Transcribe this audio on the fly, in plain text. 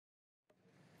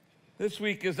This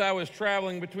week, as I was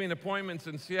traveling between appointments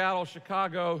in Seattle,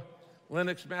 Chicago,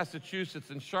 Lenox, Massachusetts,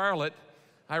 and Charlotte,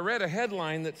 I read a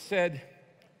headline that said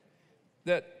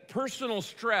that personal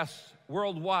stress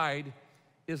worldwide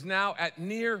is now at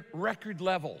near record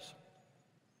levels.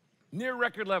 Near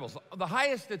record levels. The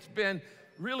highest it's been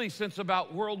really since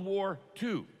about World War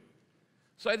II.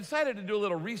 So I decided to do a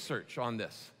little research on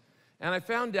this. And I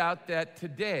found out that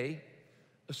today,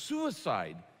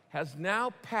 suicide has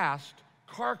now passed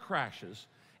car crashes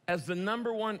as the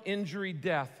 #1 injury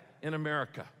death in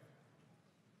America.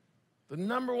 The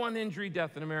 #1 injury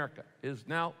death in America is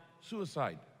now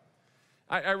suicide.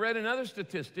 I read another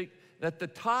statistic that the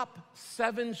top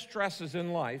 7 stresses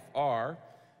in life are,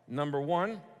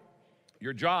 #1,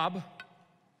 your job,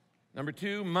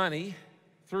 #2, money,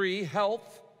 3,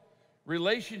 health,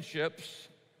 relationships,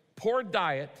 poor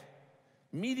diet,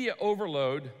 media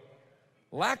overload,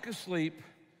 lack of sleep,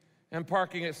 and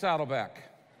parking at Saddleback.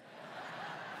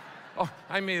 Oh,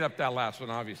 I made up that last one,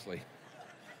 obviously.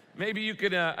 Maybe you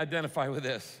could identify with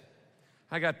this.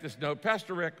 I got this note.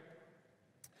 Pastor Rick,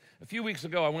 a few weeks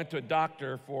ago I went to a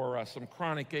doctor for some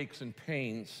chronic aches and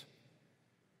pains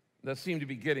that seemed to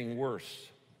be getting worse.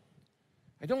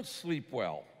 I don't sleep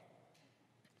well,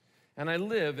 and I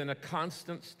live in a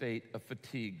constant state of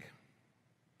fatigue.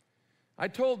 I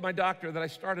told my doctor that I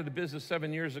started a business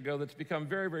 7 years ago that's become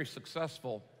very, very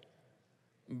successful,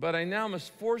 but I now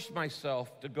must force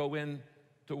myself to go in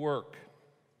to work.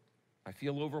 I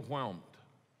feel overwhelmed.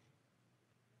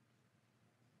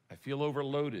 I feel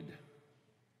overloaded.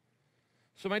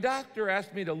 So my doctor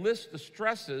asked me to list the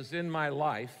stresses in my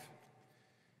life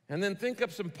and then think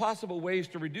up some possible ways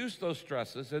to reduce those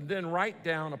stresses and then write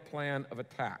down a plan of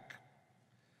attack.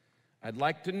 I'd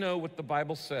like to know what the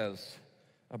Bible says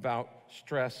about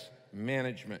stress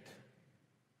management.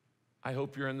 I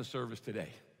hope you're in the service today,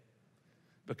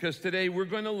 because today we're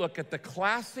going to look at the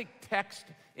classic text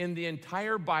in the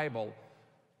entire Bible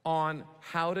on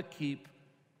how to keep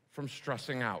from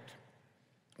stressing out.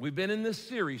 We've been in this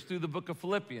series through the book of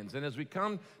Philippians, and as we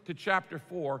come to chapter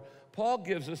 4, Paul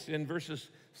gives us in verses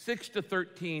 6 to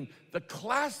 13 the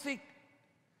classic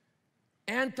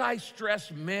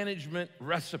anti-stress management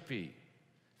recipe.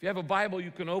 If you have a Bible,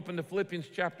 you can open to Philippians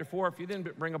chapter 4. If you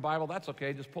didn't bring a Bible, that's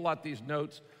okay. Just pull out these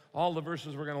notes. All the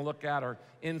verses we're going to look at are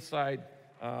inside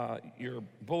your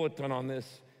bulletin on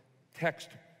this text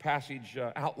passage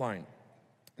outline.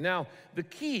 Now, the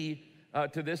key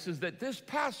to this is that this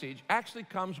passage actually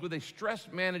comes with a stress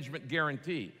management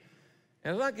guarantee.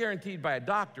 And it's not guaranteed by a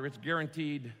doctor, it's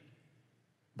guaranteed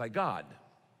by God.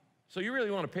 So you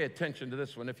really want to pay attention to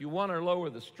this one if you want to lower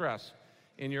the stress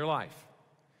in your life.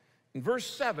 In verse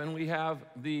 7, we have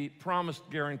the promised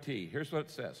guarantee. Here's what it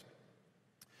says.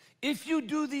 If you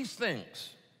do these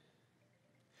things,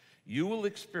 you will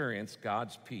experience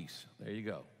God's peace. There you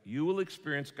go. You will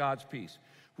experience God's peace,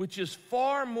 which is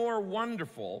far more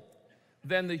wonderful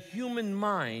than the human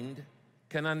mind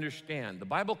can understand. The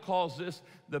Bible calls this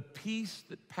the peace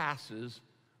that passes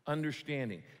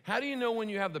understanding. How do you know when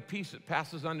you have the peace that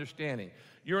passes understanding?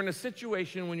 You're in a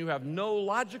situation when you have no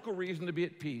logical reason to be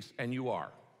at peace, and you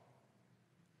are.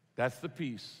 That's the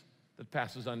peace that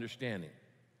passes understanding.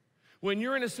 When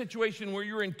you're in a situation where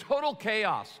you're in total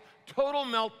chaos, total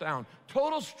meltdown,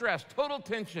 total stress, total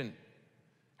tension,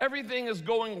 everything is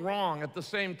going wrong at the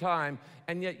same time,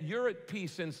 and yet you're at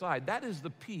peace inside. That is the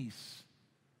peace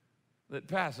that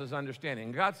passes understanding.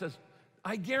 And God says,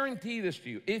 I guarantee this to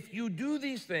you. If you do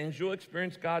these things, you'll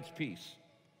experience God's peace,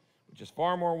 which is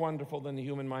far more wonderful than the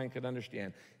human mind could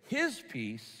understand. His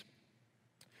peace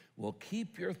will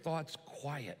keep your thoughts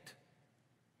quiet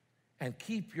and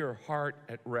keep your heart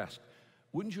at rest.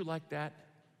 Wouldn't you like that?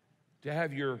 To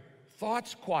have your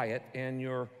thoughts quiet and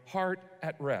your heart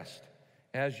at rest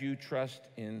as you trust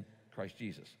in Christ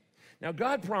Jesus. Now,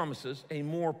 God promises a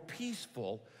more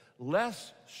peaceful,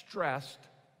 less stressed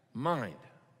mind.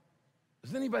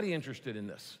 Is anybody interested in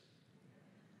this?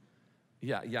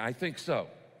 Yeah, I think so.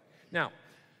 Now,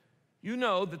 you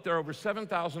know that there are over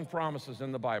 7,000 promises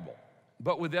in the Bible.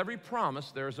 But with every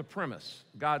promise, there is a premise.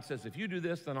 God says, if you do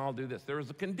this, then I'll do this. There is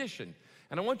a condition.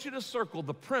 And I want you to circle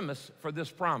the premise for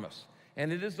this promise.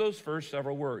 And it is those first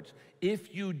several words.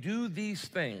 If you do these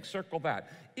things, circle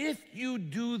that. If you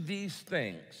do these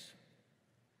things,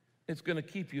 it's going to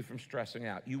keep you from stressing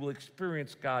out. You will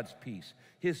experience God's peace.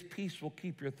 His peace will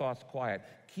keep your thoughts quiet,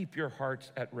 keep your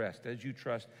hearts at rest as you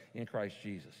trust in Christ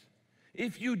Jesus.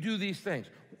 If you do these things,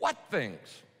 what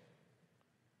things?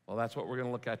 Well, that's what we're going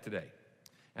to look at today.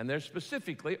 And there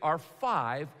specifically are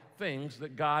 5 things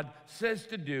that God says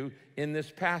to do in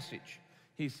this passage.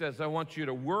 He says, I want you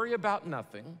to worry about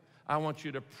nothing. I want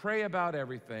you to pray about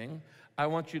everything. I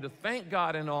want you to thank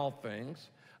God in all things.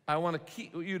 I want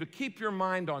you to keep your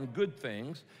mind on good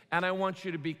things, and I want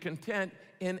you to be content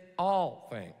in all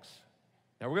things.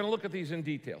 Now, we're going to look at these in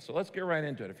detail, so let's get right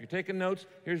into it. If you're taking notes,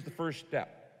 here's the first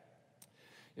step.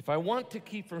 If I want to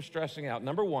keep from stressing out,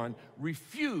 number one,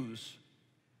 refuse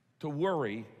to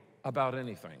worry about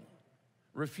anything.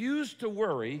 Refuse to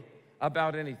worry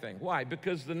about anything. Why?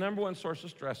 Because the number one source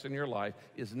of stress in your life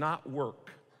is not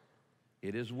work.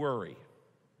 It is worry.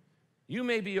 You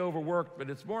may be overworked, but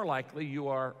it's more likely you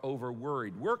are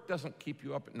overworried. Work doesn't keep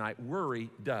you up at night. Worry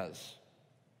does.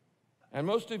 And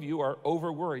most of you are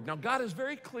overworried. Now, God is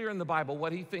very clear in the Bible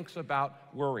what he thinks about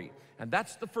worry. And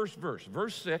that's the first verse.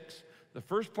 Verse 6, the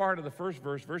first part of the first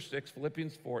verse, verse 6,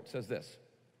 Philippians 4, it says this: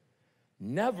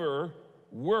 never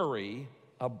worry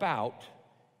about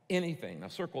anything. Now,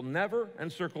 circle never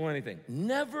and circle anything.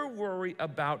 Never worry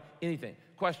about anything.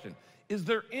 Question, is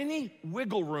there any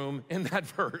wiggle room in that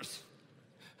verse?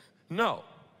 No.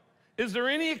 Is there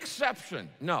any exception?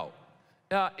 No.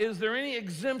 Is there any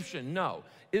exemption? No.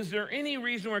 Is there any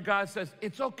reason where God says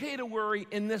it's okay to worry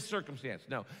in this circumstance?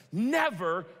 No.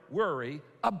 Never worry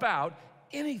about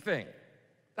anything.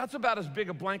 That's about as big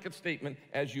a blanket statement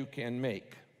as you can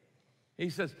make. He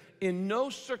says, in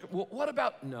no well, what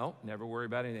about no? Never worry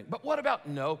about anything. But what about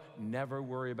no? Never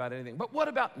worry about anything. But what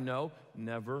about no?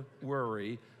 Never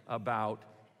worry about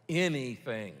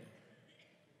anything.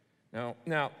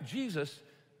 Now, Jesus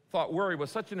thought worry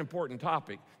was such an important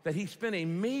topic that he spent a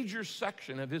major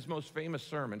section of his most famous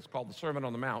sermons, called the Sermon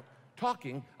on the Mount,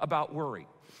 talking about worry.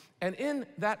 And in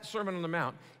that Sermon on the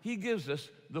Mount, he gives us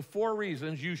the 4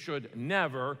 reasons you should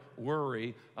never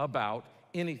worry about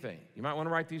anything. You might want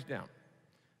to write these down.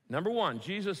 Number 1,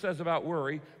 Jesus says about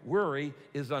worry, worry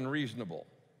is unreasonable.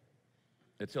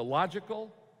 It's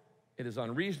illogical, it is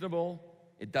unreasonable,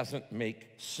 it doesn't make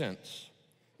sense.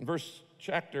 In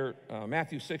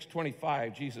Matthew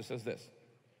 6:25, Jesus says this: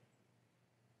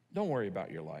 don't worry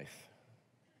about your life.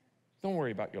 Don't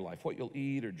worry about your life, what you'll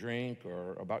eat or drink,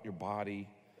 or about your body,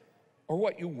 or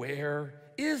what you wear.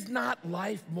 Is not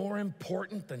life more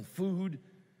important than food?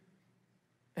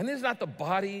 And is not the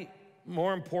body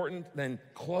more important than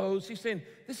clothes? He's saying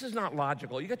this is not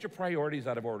logical. You got your priorities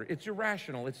out of order. It's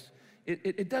irrational.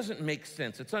 It doesn't make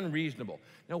sense. It's unreasonable.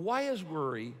 Now, why is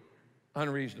worry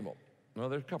unreasonable? Well,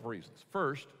 there's a couple reasons.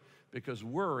 First, because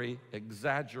worry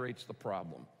exaggerates the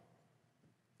problem.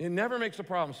 It never makes a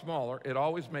problem smaller. It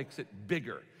always makes it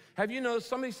bigger. Have you noticed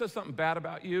somebody says something bad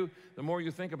about you, the more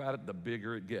you think about it, the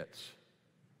bigger it gets?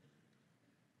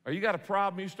 Or you got a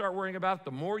problem, you start worrying about it,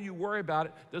 the more you worry about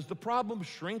it, does the problem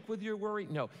shrink with your worry?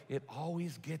 No, it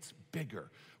always gets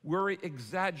bigger. Worry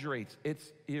exaggerates.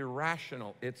 It's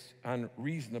irrational. It's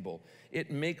unreasonable.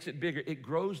 It makes it bigger. It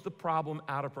grows the problem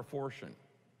out of proportion.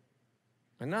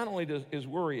 And not only is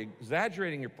worry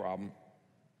exaggerating your problem,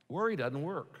 worry doesn't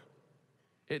work.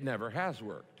 It never has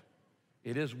worked.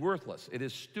 It is worthless. It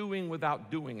is stewing without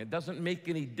doing. It doesn't make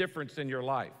any difference in your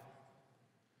life.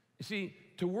 You see,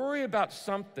 to worry about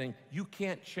something you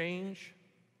can't change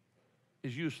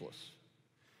is useless.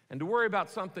 And to worry about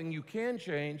something you can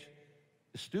change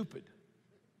is stupid.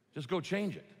 Just go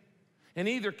change it. In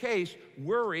either case,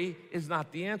 worry is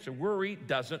not the answer. Worry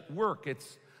doesn't work.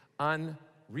 It's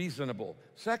unreasonable.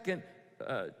 Second,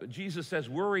 Jesus says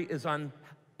worry is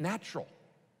unnatural.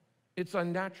 It's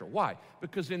unnatural. Why?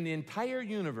 Because in the entire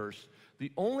universe,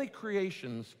 the only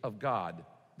creations of God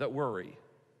that worry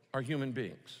are human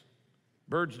beings.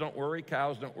 Birds don't worry,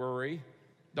 cows don't worry,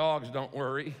 dogs don't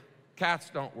worry, cats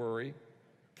don't worry.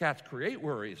 Cats create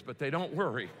worries, but they don't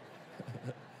worry.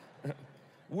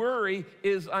 Worry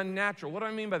is unnatural. What do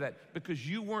I mean by that? Because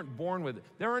you weren't born with it.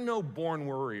 There are no born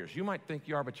worriers. You might think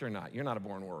you are, but you're not. You're not a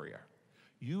born worrier.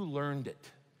 You learned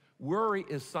it. Worry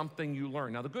is something you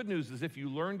learn. Now, the good news is if you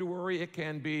learn to worry, it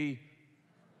can be,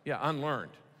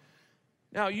 unlearned.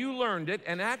 Now, you learned it,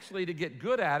 and actually to get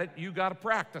good at it, you got to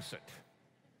practice it.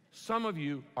 Some of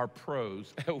you are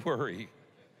pros at worry.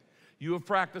 You have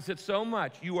practiced it so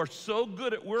much. You are so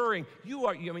good at worrying.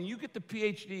 You get the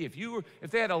PhD.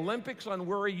 If they had Olympics on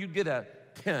worry, you'd get a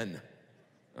 10,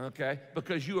 okay?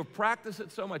 Because you have practiced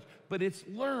it so much, but it's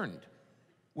learned.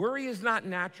 Worry is not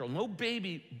natural. No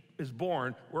baby is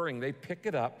born worrying. They pick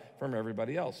it up from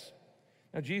everybody else.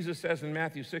 Now, Jesus says in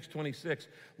Matthew 6:26,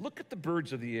 look at the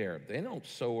birds of the air. They don't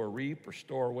sow or reap or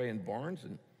store away in barns,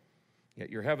 and yet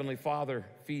your heavenly Father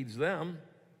feeds them.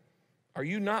 Are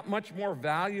you not much more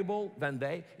valuable than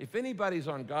they? If anybody's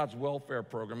on God's welfare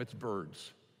program, it's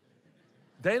birds.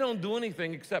 They don't do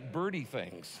anything except birdie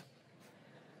things.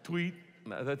 Tweet,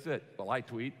 that's it. Well, I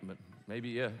tweet, but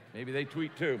maybe they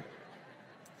tweet too.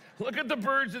 Look at the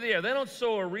birds of the air. They don't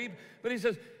sow or reap. But he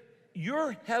says,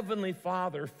 your heavenly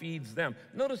Father feeds them.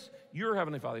 Notice your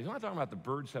heavenly Father. He's not talking about the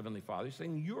bird's heavenly Father. He's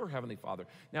saying your heavenly Father.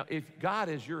 Now, if God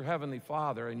is your heavenly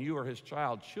Father and you are his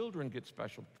child, children get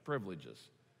special privileges.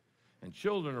 And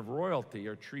children of royalty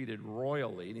are treated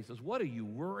royally. And he says, what are you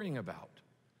worrying about?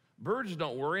 Birds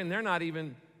don't worry, and they're not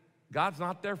even, God's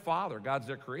not their father. God's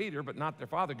their creator, but not their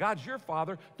father. God's your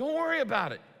father. Don't worry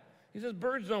about it. He says,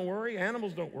 birds don't worry,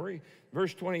 animals don't worry.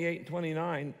 Verse 28 and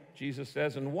 29, Jesus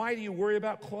says, and why do you worry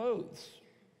about clothes?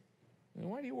 And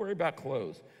why do you worry about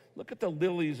clothes? Look at the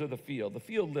lilies of the field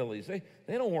lilies. They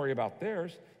don't worry about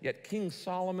theirs. Yet King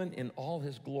Solomon in all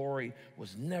his glory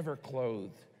was never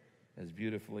clothed as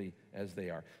beautifully as they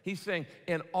are. He's saying,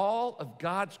 in all of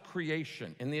God's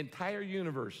creation, in the entire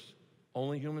universe,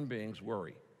 only human beings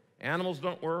worry. Animals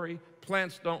don't worry,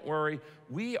 plants don't worry.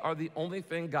 We are the only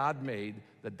thing God made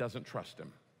that doesn't trust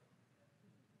him.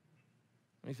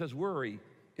 And he says worry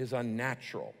is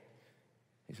unnatural.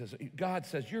 He says, God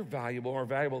says you're valuable, more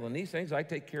valuable than these things. I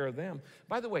take care of them.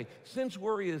 By the way, since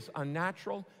worry is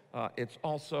unnatural, it's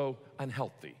also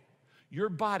unhealthy. Your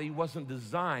body wasn't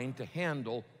designed to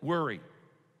handle worry.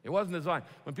 It wasn't designed.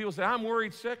 When people say, I'm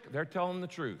worried sick, they're telling the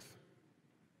truth.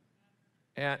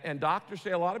 And doctors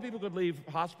say a lot of people could leave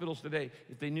hospitals today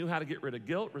if they knew how to get rid of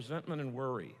guilt, resentment, and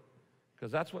worry,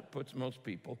 because that's what puts most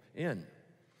people in.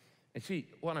 And see,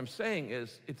 what I'm saying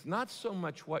is, it's not so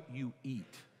much what you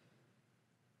eat,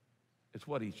 it's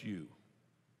what eats you.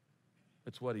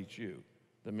 It's what eats you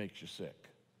that makes you sick.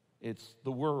 It's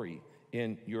the worry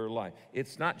in your life.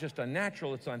 It's not just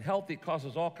unnatural, it's unhealthy. It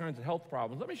causes all kinds of health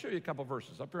problems. Let me show you a couple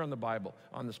verses up here on the Bible,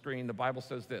 on the screen. The Bible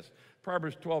says this,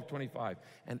 Proverbs 12:25,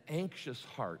 an anxious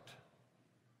heart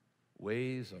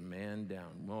weighs a man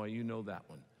down. Well, you know that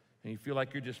one. And you feel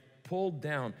like you're just pulled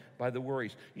down by the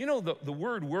worries. You know, the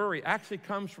word worry actually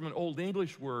comes from an Old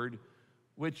English word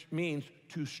which means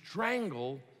to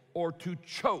strangle or to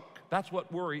choke. That's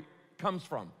what worry comes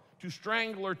from, to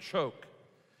strangle or choke.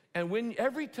 And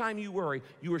every time you worry,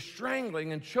 you are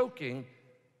strangling and choking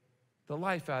the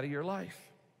life out of your life.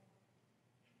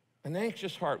 An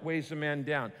anxious heart weighs a man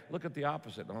down. Look at the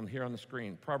opposite here on the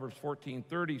screen. Proverbs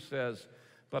 14:30 says,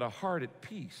 but a heart at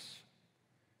peace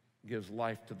gives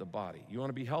life to the body. You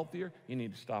want to be healthier? You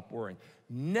need to stop worrying.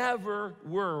 Never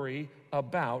worry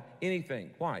about anything.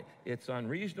 Why? It's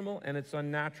unreasonable and it's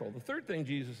unnatural. The third thing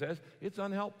Jesus says, it's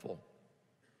unhelpful.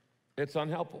 It's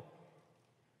unhelpful.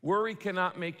 Worry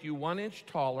cannot make you 1 inch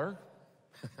taller.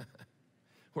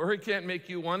 Worry can't make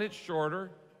you 1 inch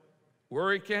shorter.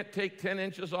 Worry can't take 10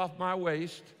 inches off my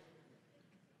waist.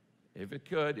 If it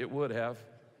could, it would have.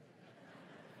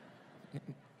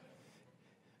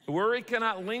 Worry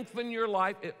cannot lengthen your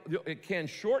life. It can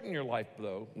shorten your life,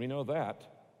 though. We know that.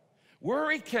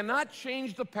 Worry cannot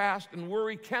change the past, and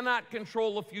worry cannot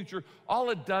control the future. All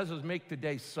it does is make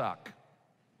today suck.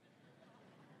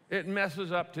 It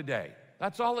messes up today.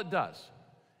 That's all it does.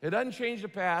 It doesn't change the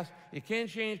past. It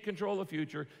can't control the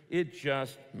future. It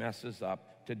just messes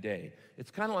up today.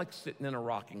 It's kind of like sitting in a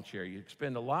rocking chair. You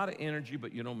expend a lot of energy,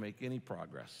 but you don't make any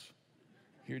progress.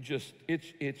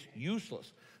 It's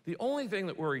useless. The only thing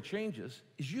that worry changes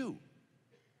is you.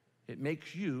 It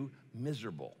makes you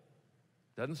miserable.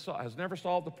 Has never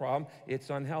solved the problem. It's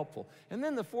unhelpful. And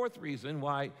then the fourth reason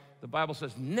why the Bible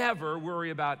says never worry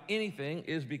about anything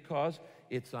is because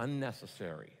it's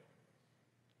unnecessary.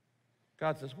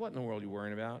 God says, what in the world are you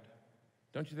worrying about?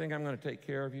 Don't you think I'm going to take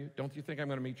care of you? Don't you think I'm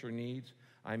going to meet your needs?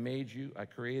 I made you. I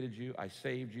created you. I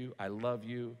saved you. I love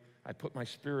you. I put my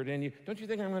spirit in you. Don't you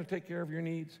think I'm going to take care of your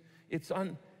needs? It's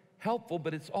unhelpful,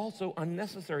 but it's also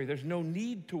unnecessary. There's no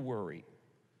need to worry.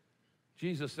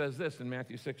 Jesus says this in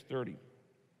Matthew 6:30.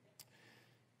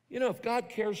 You know, if God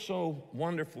cares so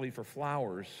wonderfully for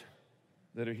flowers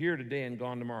that are here today and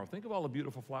gone tomorrow, think of all the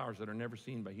beautiful flowers that are never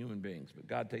seen by human beings, but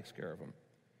God takes care of them.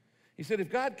 He said,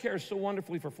 if God cares so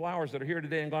wonderfully for flowers that are here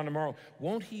today and gone tomorrow,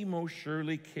 won't he most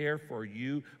surely care for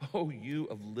you, oh, you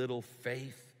of little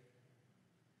faith?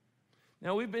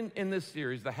 Now, we've been in this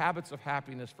series, The Habits of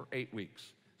Happiness, for 8 weeks.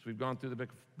 So we've gone through the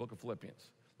book of Philippians,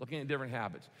 looking at different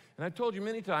habits. And I've told you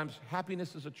many times,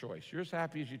 happiness is a choice. You're as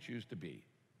happy as you choose to be.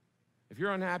 If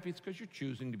you're unhappy, it's because you're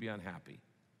choosing to be unhappy.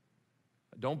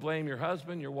 Don't blame your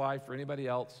husband, your wife, or anybody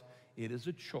else. It is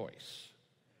a choice.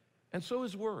 And so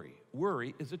is worry.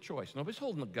 Worry is a choice. Nobody's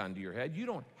holding a gun to your head. You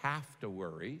don't have to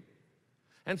worry.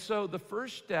 And so the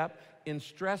first step in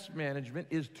stress management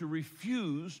is to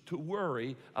refuse to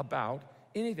worry about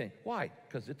anything. Why?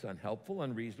 Because it's unhelpful,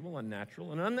 unreasonable,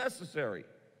 unnatural, and unnecessary.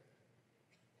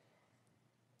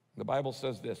 The Bible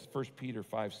says this, 1 Peter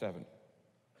 5:7.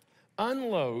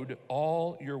 Unload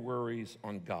all your worries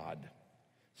on God,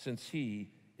 since he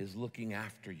is looking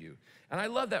after you. And I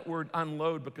love that word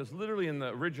unload, because literally in the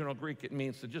original Greek it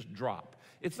means to just drop.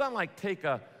 It's not like take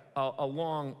a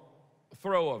long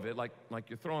throw of it, like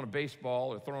you're throwing a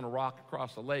baseball or throwing a rock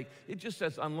across the lake. It just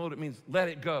says unload. It means let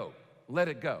it go. Let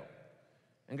it go.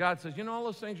 And God says, you know all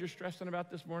those things you're stressing about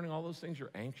this morning, all those things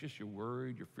you're anxious, you're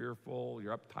worried, you're fearful,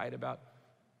 you're uptight about,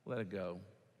 let it go.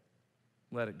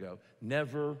 Let it go.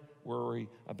 Never worry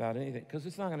about anything, because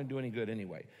it's not going to do any good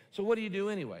anyway. So what do you do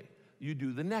anyway? You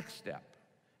do the next step.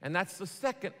 And that's the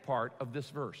second part of this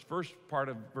verse. First part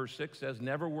of verse 6 says,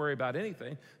 never worry about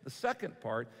anything. The second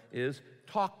part is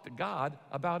talk to God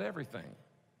about everything.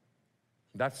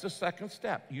 That's the second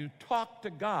step. You talk to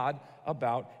God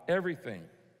about everything.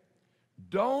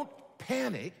 Don't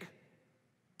panic,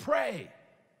 pray.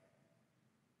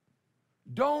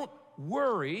 Don't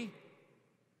worry,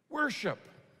 worship.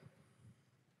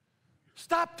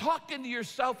 Stop talking to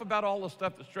yourself about all the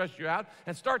stuff that stresses you out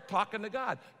and start talking to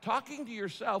God. Talking to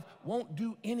yourself won't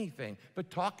do anything,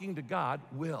 but talking to God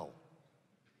will.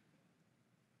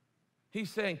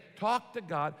 He's saying, talk to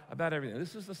God about everything.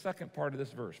 This is the second part of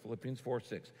this verse, Philippians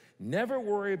 4:6. Never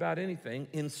worry about anything.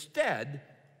 Instead,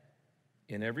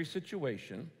 in every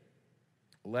situation,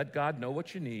 let God know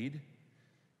what you need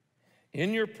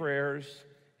in your prayers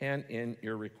and in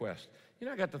your requests. You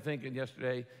know, I got to thinking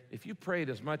yesterday, if you prayed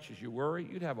as much as you worry,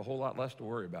 you'd have a whole lot less to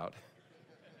worry about.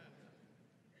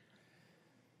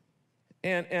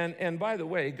 And by the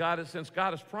way, since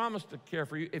God has promised to care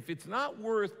for you, if it's not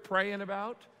worth praying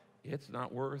about, it's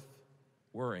not worth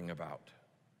worrying about.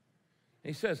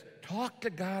 He says, talk to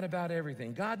God about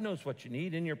everything. God knows what you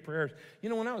need in your prayers. You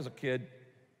know, when I was a kid,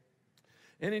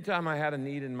 anytime I had a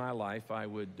need in my life,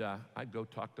 I'd go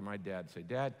talk to my dad and say,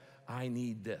 Dad, I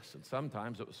need this. And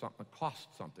sometimes it was something that cost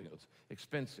something. It was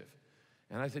expensive.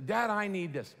 And I said, Dad, I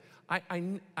need this.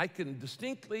 I can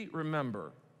distinctly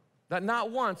remember that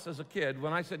not once as a kid,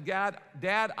 when I said,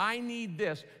 Dad, I need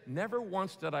this, never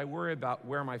once did I worry about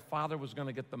where my father was going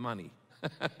to get the money.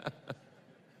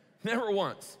 Never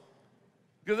once.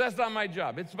 Because that's not my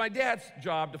job. It's my dad's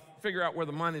job to figure out where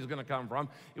the money is going to come from.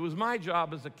 It was my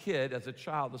job as a kid, as a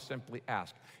child, to simply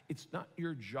ask. It's not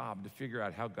your job to figure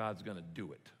out how God's going to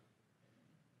do it.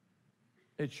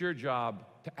 It's your job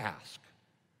to ask.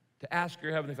 To ask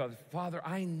your Heavenly Father, Father,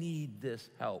 I need this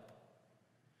help.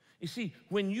 You see,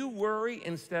 when you worry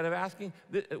instead of asking,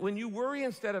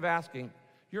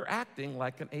 you're acting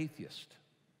like an atheist.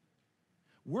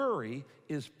 Worry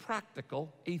is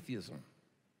practical atheism.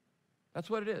 That's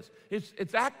what it is.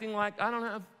 It's acting like I don't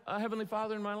have a Heavenly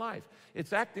Father in my life.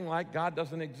 It's acting like God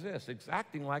doesn't exist. It's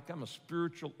acting like I'm a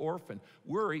spiritual orphan.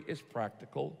 Worry is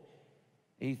practical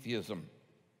atheism.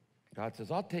 God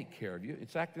says, I'll take care of you.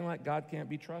 It's acting like God can't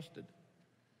be trusted.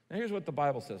 Now here's what the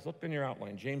Bible says. Look in your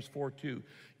outline, James 4:2.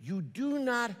 You do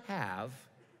not have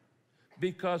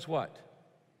because what?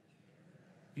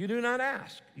 You do not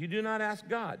ask. You do not ask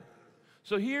God.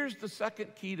 So here's the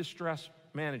second key to stress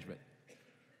management.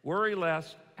 Worry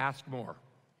less, ask more.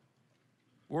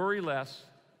 Worry less,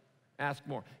 ask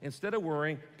more. Instead of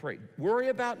worrying, pray. Worry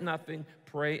about nothing,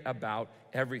 pray about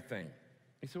everything.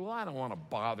 You say, well, I don't want to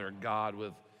bother God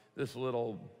with this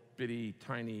little bitty,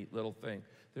 tiny little thing.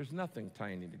 There's nothing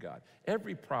tiny to God.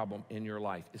 Every problem in your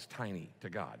life is tiny to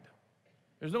God.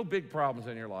 There's no big problems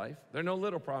in your life. There are no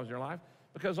little problems in your life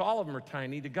because all of them are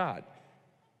tiny to God.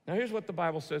 Now here's what the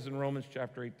Bible says in Romans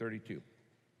chapter 8:32.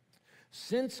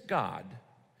 Since God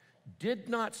did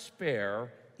not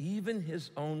spare even his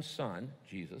own son,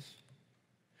 Jesus,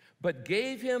 but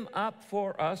gave him up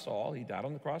for us all, he died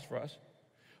on the cross for us,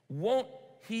 won't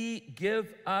he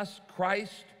give us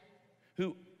Christ?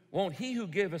 Won't he who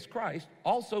gave us Christ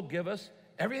also give us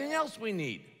everything else we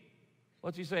need?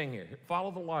 What's he saying here?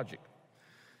 Follow the logic.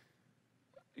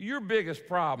 Your biggest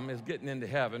problem is getting into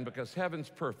heaven because heaven's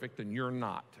perfect and you're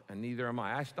not, and neither am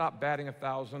I. I stopped batting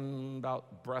 1,000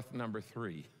 about breath number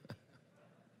 3.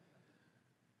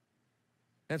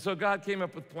 And so God came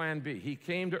up with plan B. He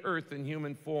came to earth in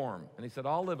human form, and he said,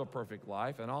 I'll live a perfect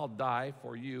life, and I'll die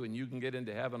for you, and you can get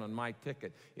into heaven on my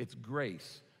ticket. It's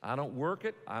grace. I don't work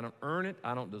it. I don't earn it.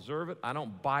 I don't deserve it. I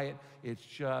don't buy it. It's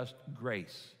just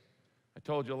grace. I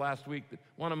told you last week that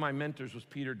one of my mentors was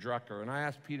Peter Drucker, and I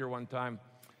asked Peter one time,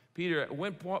 Peter, at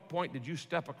what point did you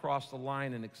step across the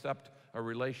line and accept a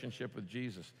relationship with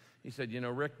Jesus? He said, you know,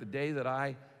 Rick, the day that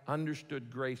I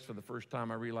understood grace for the first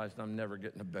time, I realized I'm never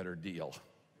getting a better deal.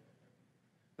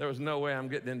 There was no way I'm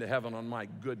getting into heaven on my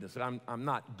goodness. I'm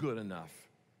not good enough.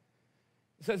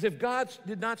 It says, if God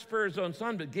did not spare his own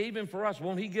son, but gave him for us,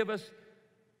 won't he give us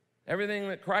everything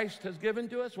that Christ has given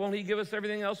to us? Won't he give us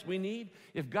everything else we need?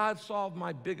 If God solved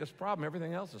my biggest problem,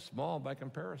 everything else is small by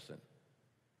comparison.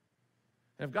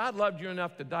 And if God loved you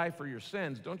enough to die for your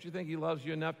sins, don't you think he loves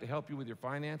you enough to help you with your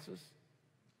finances?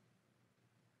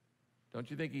 Don't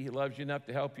you think he loves you enough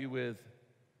to help you with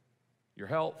your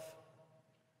health,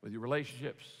 with your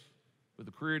relationships, with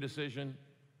a career decision,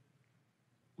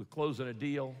 with closing a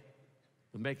deal,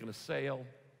 with making a sale?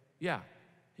 Yeah.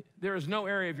 There is no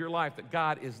area of your life that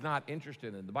God is not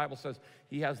interested in. The Bible says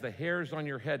he has the hairs on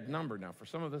your head numbered. Now, for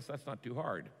some of us, that's not too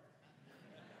hard.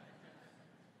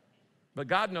 But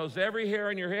God knows every hair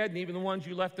on your head and even the ones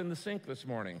you left in the sink this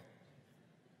morning.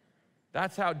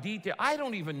 That's how detailed. I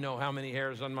don't even know how many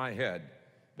hairs on my head,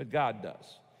 but God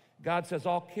does. God says,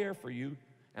 I'll care for you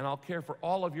and I'll care for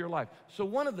all of your life. So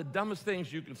one of the dumbest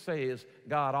things you can say is,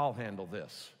 God, I'll handle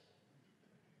this.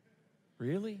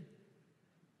 Really?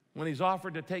 When he's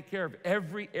offered to take care of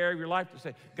every area of your life, to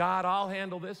say, God, I'll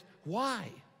handle this. Why?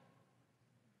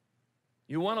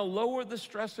 You want to lower the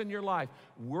stress in your life.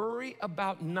 Worry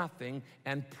about nothing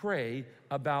and pray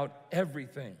about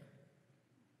everything.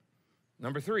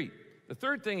 Number 3, the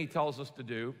third thing he tells us to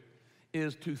do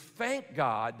is to thank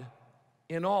God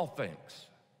in all things.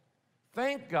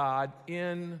 Thank God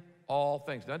in all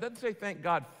things. Now, it doesn't say thank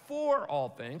God for all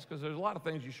things, because there's a lot of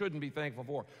things you shouldn't be thankful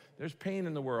for. There's pain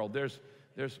in the world.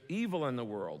 There's evil in the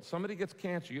world. Somebody gets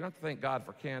cancer. You don't have to thank God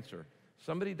for cancer.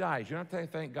 Somebody dies. You don't have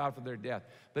to thank God for their death.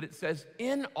 But it says,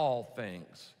 in all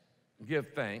things, give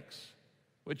thanks,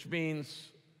 which means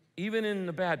even in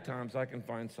the bad times, I can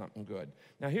find something good.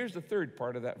 Now, here's the third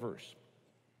part of that verse.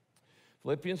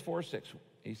 Philippians 4:6.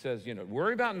 He says,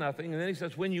 worry about nothing. And then he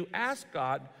says, when you ask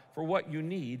God for what you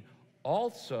need,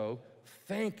 also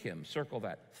thank him. Circle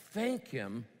that. Thank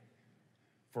him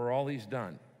for all he's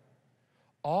done.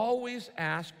 Always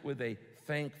ask with a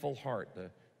thankful heart,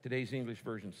 today's English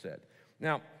version said.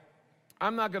 Now,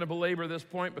 I'm not going to belabor this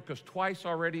point because twice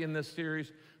already in this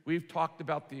series, we've talked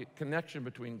about the connection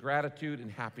between gratitude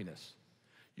and happiness.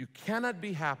 You cannot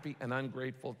be happy and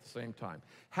ungrateful at the same time.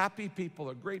 Happy people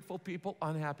are grateful people.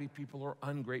 Unhappy people are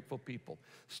ungrateful people.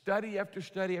 Study after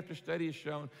study after study has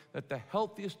shown that the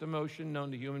healthiest emotion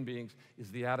known to human beings is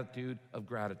the attitude of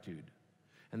gratitude.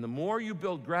 And the more you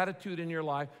build gratitude in your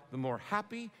life, the more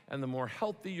happy and the more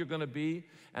healthy you're going to be.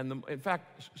 And in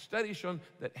fact, studies show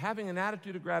that having an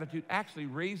attitude of gratitude actually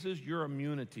raises your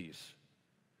immunities.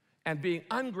 And being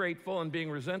ungrateful and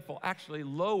being resentful actually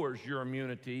lowers your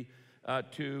immunity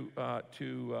to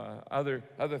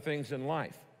other things in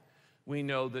life. We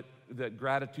know that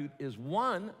gratitude is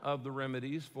one of the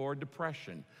remedies for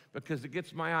depression because it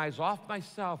gets my eyes off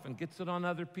myself and gets it on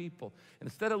other people. And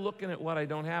instead of looking at what I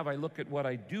don't have, I look at what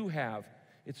I do have.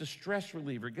 It's a stress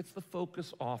reliever. It gets the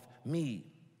focus off me.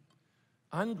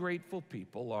 Ungrateful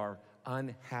people are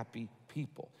unhappy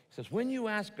people. He says, when you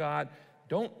ask God,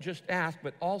 don't just ask,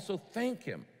 but also thank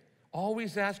him.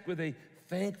 Always ask with a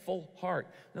thankful heart.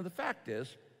 Now, the fact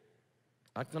is,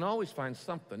 I can always find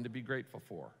something to be grateful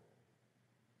for.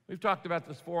 We've talked about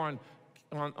this before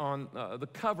on the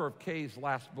cover of Kay's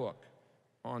last book,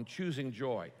 on Choosing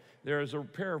Joy. There is a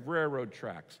pair of railroad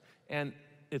tracks, and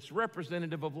it's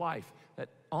representative of life. That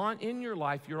in your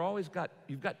life, you've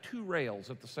got two rails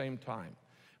at the same time.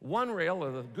 One rail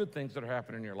are the good things that are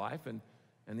happening in your life, and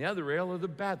the other rail are the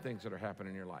bad things that are happening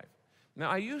in your life. Now,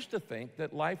 I used to think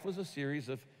that life was a series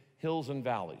of hills and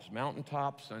valleys,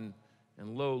 mountaintops and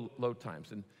low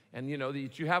times. And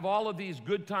that you have all of these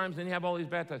good times and you have all these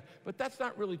bad times. But that's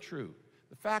not really true.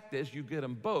 The fact is you get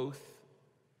them both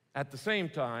at the same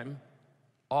time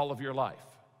all of your life.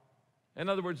 In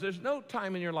other words, there's no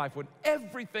time in your life when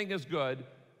everything is good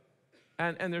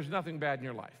and there's nothing bad in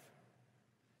your life.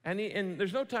 And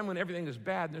there's no time when everything is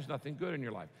bad and there's nothing good in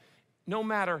your life. No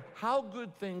matter how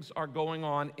good things are going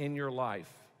on in your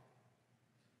life,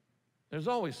 there's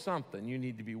always something you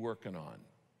need to be working on.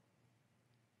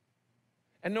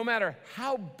 And no matter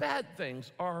how bad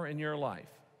things are in your life,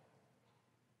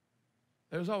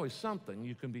 there's always something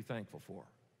you can be thankful for,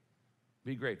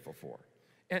 be grateful for.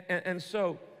 And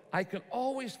so I can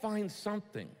always find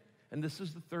something, and this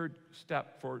is the third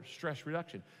step for stress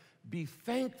reduction. Be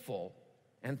thankful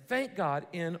and thank God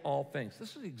in all things.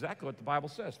 This is exactly what the Bible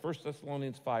says. 1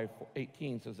 Thessalonians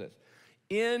 5:18 says this.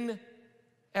 In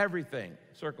everything,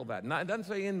 circle that. It doesn't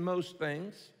say in most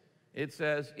things. It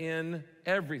says in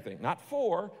everything. Not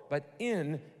for, but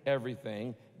in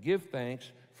everything. Give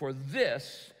thanks, for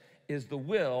this is the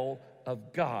will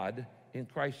of God in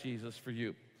Christ Jesus for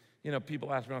you.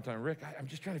 People ask me all the time, Rick, I'm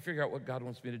just trying to figure out what God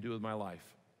wants me to do with my life.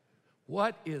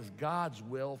 What is God's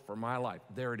will for my life?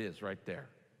 There it is right there.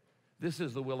 This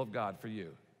is the will of God for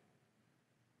you.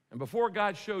 And before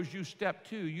God shows you step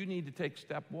 2, you need to take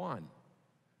step 1.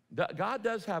 God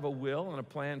does have a will and a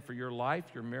plan for your life,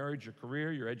 your marriage, your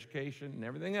career, your education, and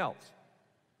everything else.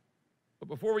 But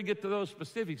before we get to those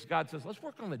specifics, God says, let's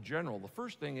work on the general. The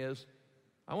first thing is,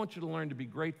 I want you to learn to be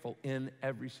grateful in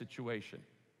every situation.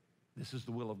 This is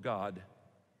the will of God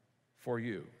for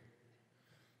you.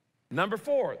 Number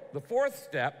 4, the fourth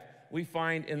step we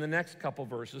find in the next couple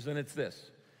verses, and it's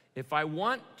this. If I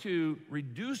want to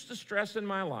reduce the stress in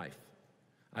my life,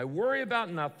 I worry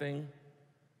about nothing,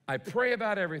 I pray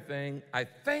about everything, I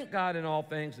thank God in all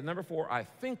things, and number 4, I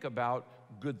think about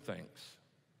good things.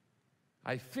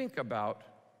 I think about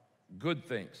good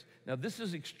things. Now, this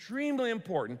is extremely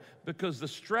important because the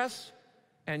stress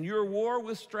and your war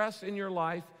with stress in your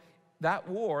life, that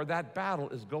war, that battle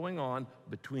is going on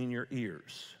between your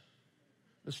ears.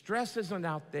 The stress isn't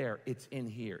out there, it's in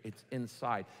here, it's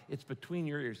inside, it's between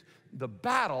your ears. The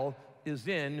battle is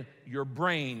in your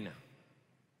brain.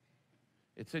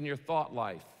 It's in your thought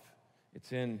life.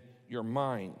 It's in your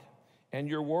mind. And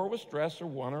your war with stress are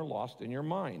won or lost in your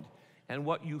mind. And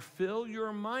what you fill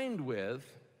your mind with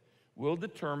will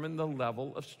determine the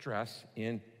level of stress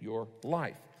in your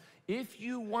life. If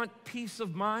you want peace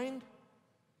of mind,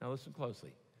 now listen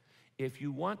closely. If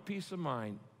you want peace of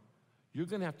mind, you're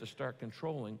going to have to start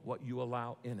controlling what you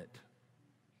allow in it.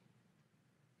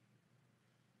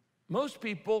 Most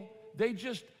people,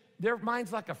 their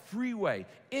mind's like a freeway.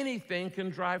 Anything can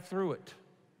drive through it.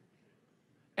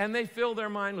 And they fill their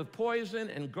mind with poison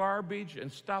and garbage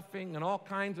and stuffing and all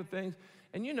kinds of things.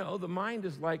 And you know, the mind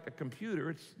is like a computer.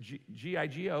 It's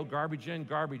G-I-G-O, garbage in,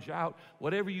 garbage out.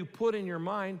 Whatever you put in your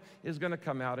mind is going to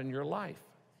come out in your life.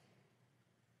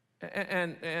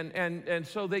 And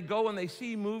so they go and they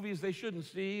see movies they shouldn't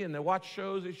see, and they watch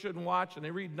shows they shouldn't watch, and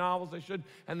they read novels they shouldn't,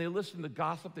 and they listen to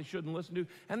gossip they shouldn't listen to,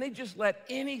 and they just let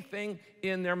anything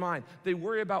in their mind. They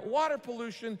worry about water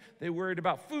pollution, they worried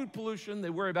about food pollution, they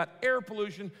worry about air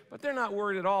pollution, but they're not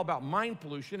worried at all about mind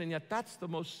pollution, and yet that's the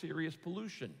most serious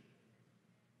pollution.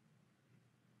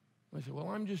 I say, well,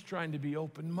 I'm just trying to be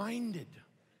open-minded.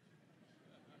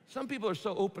 Some people are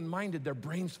so open-minded their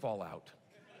brains fall out.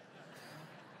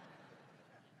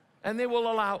 And they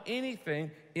will allow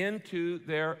anything into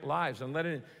their lives and let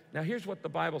it in. Now, here's what the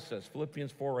Bible says,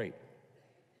 Philippians 4:8.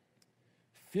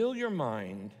 Fill your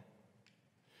mind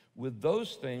with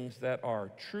those things that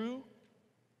are true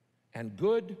and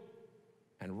good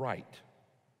and right.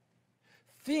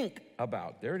 Think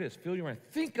about, there it is, fill your mind.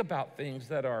 Think about things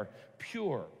that are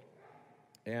pure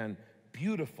and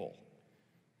beautiful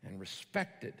and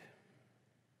respected.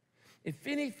 If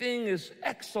anything is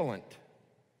excellent,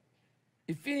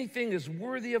 if anything is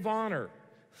worthy of honor,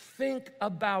 think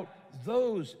about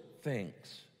those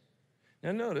things.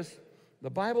 Now notice, the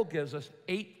Bible gives us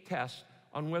 8 tests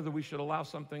on whether we should allow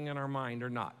something in our mind or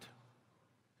not.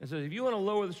 And so if you want to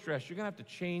lower the stress, you're going to have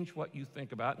to change what you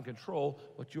think about and control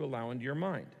what you allow into your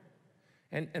mind.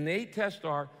 And the 8 tests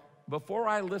are, before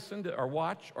I listen to or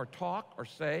watch or talk or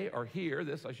say or hear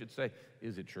this, I should say,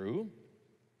 is it true?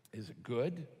 Is it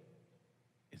good?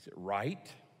 Is it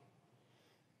right?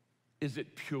 Is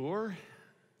it pure?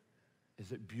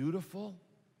 Is it beautiful?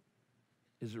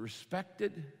 Is it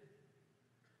respected?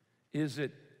 Is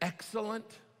it excellent?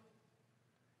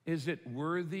 Is it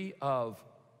worthy of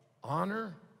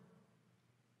honor?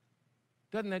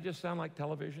 Doesn't that just sound like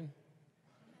television?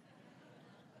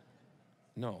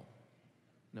 No.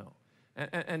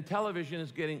 And television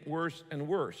is getting worse and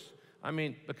worse. I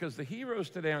mean, because the heroes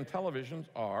today on television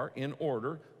are, in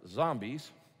order,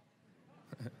 zombies,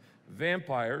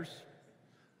 vampires,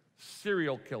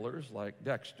 serial killers like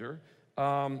Dexter,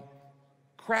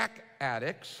 crack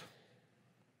addicts,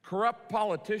 corrupt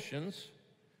politicians,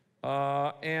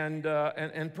 and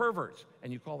perverts.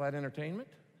 And you call that entertainment?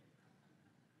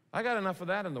 I got enough of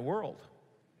that in the world.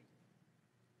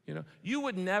 You know, you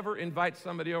would never invite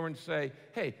somebody over and say,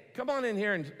 hey, come on in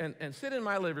here and sit in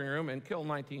my living room and kill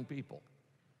 19 people.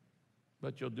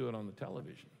 But you'll do it on the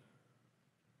television.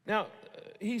 Now,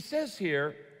 he says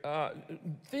here,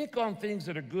 think on things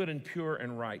that are good and pure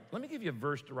and right. Let me give you a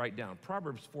verse to write down.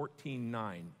 Proverbs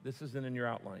 14:9. This isn't in your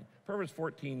outline. Proverbs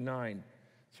 14:9.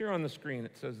 It's here on the screen.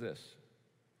 It says this.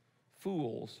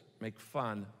 Fools make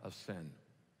fun of sin.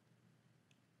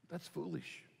 That's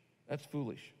foolish. That's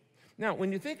foolish. Now,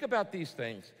 when you think about these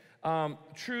things,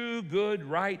 true, good,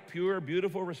 right, pure,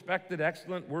 beautiful, respected,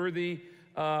 excellent, worthy,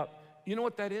 you know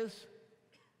what that is?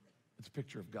 It's a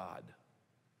picture of God.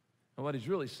 And what he's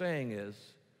really saying is,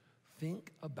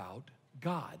 think about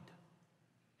God.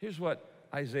 Here's what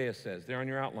Isaiah says there on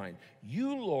your outline.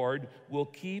 You, Lord, will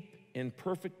keep in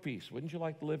perfect peace. Wouldn't you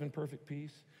like to live in perfect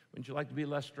peace? Wouldn't you like to be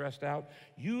less stressed out?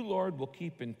 You, Lord, will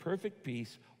keep in perfect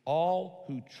peace all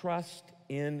who trust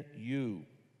in you,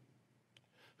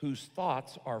 whose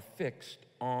thoughts are fixed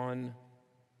on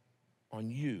on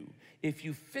you. If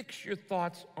you fix your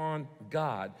thoughts on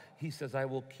God, he says, I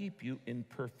will keep you in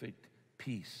perfect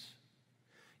peace.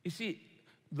 You see,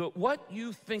 what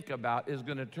you think about is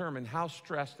going to determine how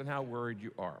stressed and how worried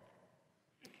you are.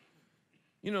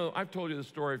 You know, I've told you the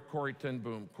story of Corrie ten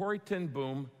Boom. Corrie ten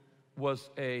Boom was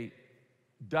a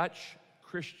Dutch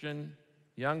Christian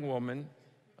young woman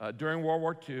during World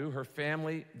War II. Her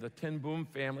family, the ten Boom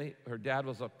family, her dad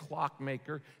was a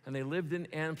clockmaker, and they lived in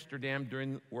Amsterdam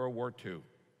during World War II.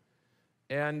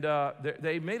 And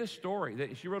they made a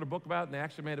story. She wrote a book about it, and they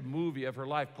actually made a movie of her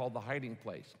life called The Hiding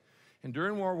Place. And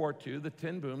during World War II, the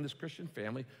ten Boom, this Christian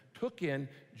family, took in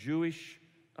Jewish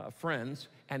friends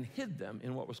and hid them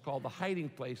in what was called the hiding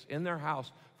place in their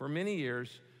house for many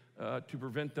years to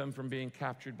prevent them from being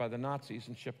captured by the Nazis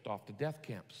and shipped off to death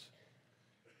camps.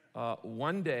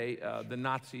 One day, the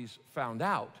Nazis found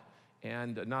out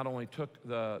and not only took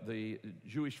the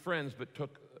Jewish friends, but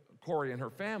took Corrie and her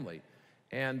family,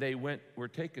 and they were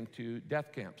taken to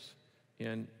death camps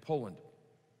in Poland.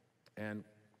 And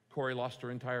Corrie lost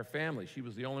her entire family. She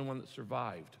was the only one that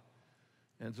survived.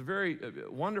 And it's a very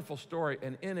wonderful story,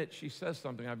 and in it she says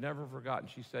something I've never forgotten.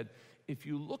 She said, if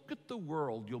you look at the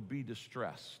world, you'll be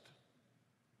distressed.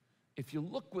 If you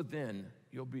look within,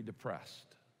 you'll be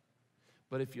depressed.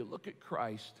 But if you look at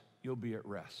Christ, you'll be at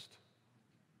rest.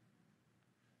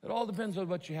 It all depends on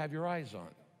what you have your eyes on.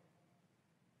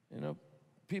 You know,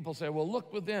 people say, well,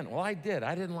 look within. Well, I did.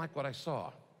 I didn't like what I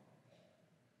saw.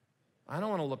 I don't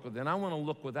want to look within. I want to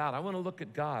look without. I want to look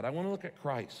at God. I want to look at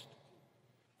Christ.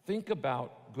 Think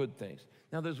about good things.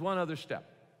 Now, there's one other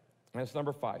step. That's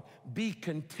number 5. Be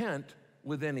content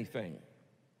with anything.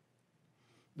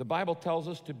 The Bible tells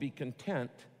us to be content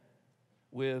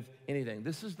with anything.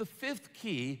 This is the 5th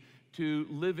key to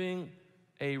living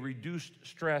a reduced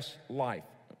stress life,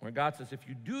 where God says, if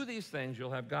you do these things,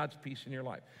 you'll have God's peace in your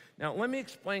life. Now, let me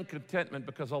explain contentment,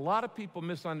 because a lot of people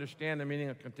misunderstand the meaning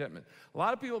of contentment. A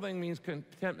lot of people think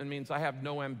contentment means I have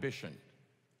no ambition.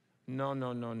 No,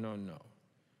 no, no, no, no.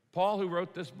 Paul, who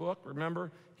wrote this book,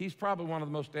 remember, he's probably one of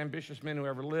the most ambitious men who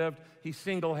ever lived. He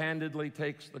single-handedly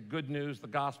takes the good news, the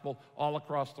gospel, all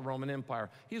across the Roman Empire.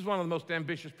 He's one of the most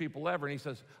ambitious people ever, and he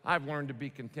says, I've learned to be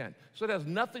content. So it has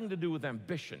nothing to do with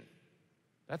ambition.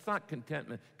 That's not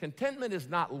contentment. Contentment is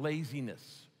not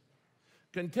laziness.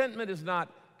 Contentment is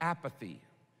not apathy.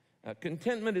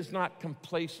 Contentment is not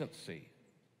complacency.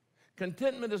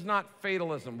 Contentment is not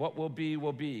fatalism. What will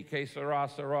be, que sera,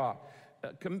 sera.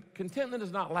 Contentment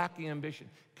is not lacking ambition.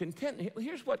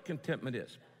 Here's what contentment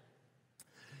is.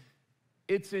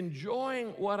 It's enjoying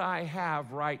what I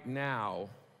have right now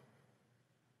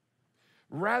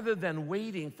rather than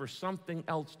waiting for something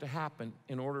else to happen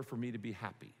in order for me to be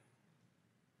happy.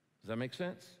 Does that make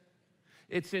sense?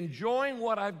 It's enjoying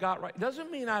what I've got right. Doesn't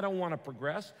mean I don't want to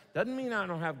progress. Doesn't mean I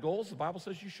don't have goals. The Bible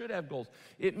says you should have goals.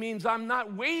 It means I'm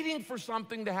not waiting for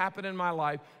something to happen in my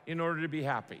life in order to be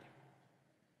happy.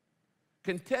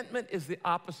 Contentment is the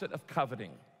opposite of coveting.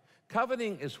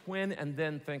 Coveting is when and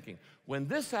then thinking. When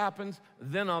this happens,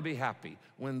 then I'll be happy.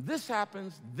 When this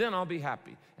happens, then I'll be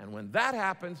happy. And when that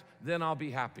happens, then I'll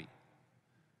be happy.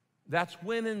 That's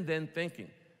when and then thinking.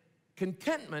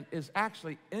 Contentment is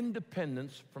actually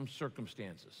independence from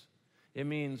circumstances. It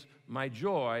means my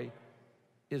joy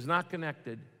is not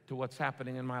connected to what's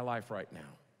happening in my life right now.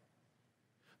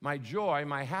 My joy,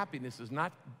 my happiness is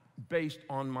not based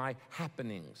on my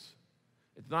happenings.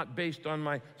 It's not based on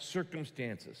my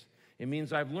circumstances. It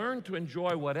means I've learned to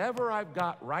enjoy whatever I've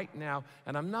got right now,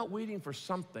 and I'm not waiting for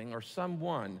something or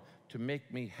someone to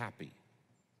make me happy.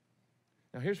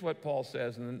 Now, here's what Paul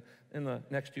says in the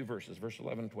next 2 verses, verse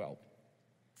 11 and 12.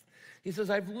 He says,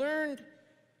 I've learned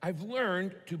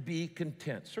to be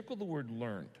content. Circle the word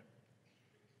learned.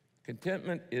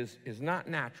 Contentment is not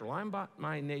natural. I'm by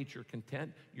my nature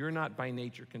content. You're not by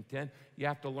nature content. You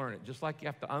have to learn it. Just like you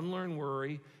have to unlearn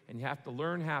worry and you have to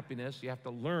learn happiness, you have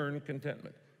to learn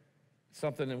contentment. It's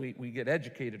something that we get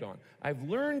educated on. I've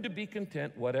learned to be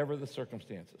content whatever the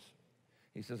circumstances.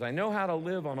 He says, I know how to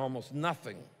live on almost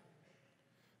nothing,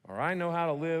 or I know how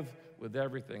to live with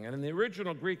everything. And in the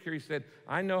original Greek here, he said,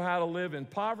 I know how to live in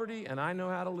poverty and I know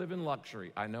how to live in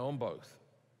luxury. I know them both.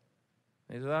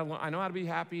 He said, I know how to be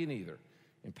happy in either,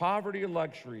 in poverty or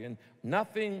luxury, in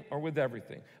nothing or with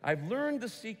everything. I've learned the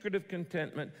secret of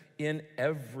contentment in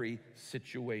every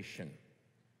situation,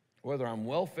 whether I'm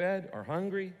well-fed or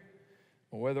hungry,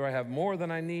 or whether I have more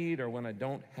than I need or when I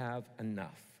don't have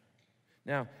enough.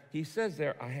 Now, he says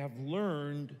there, I have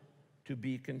learned to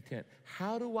be content.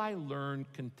 How do I learn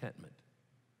contentment?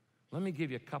 Let me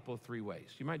give you a couple of 3 ways.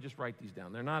 You might just write these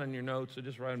down. They're not in your notes, so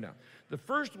just write them down. The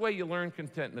first way you learn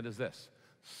contentment is this: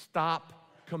 stop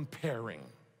comparing.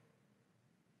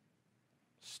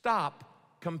 Stop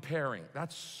comparing.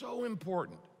 That's so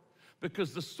important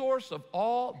because the source of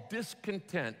all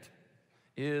discontent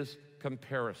is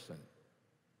comparison.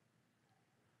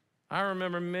 I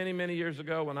remember many, many years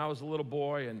ago when I was a little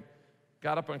boy and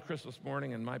got up on Christmas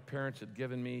morning and my parents had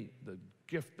given me the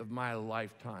gift of my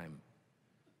lifetime,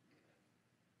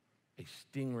 a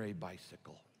Stingray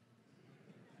bicycle.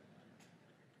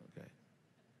 Okay.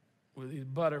 With these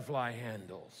butterfly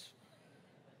handles.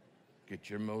 Get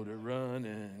your motor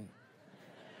running.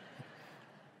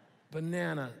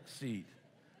 Banana seat.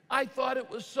 I thought it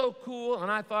was so cool, and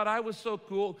I thought I was so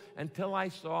cool until I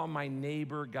saw my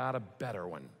neighbor got a better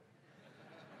one.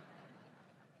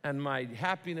 And my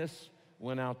happiness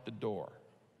went out the door.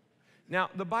 Now,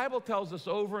 the Bible tells us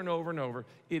over and over and over,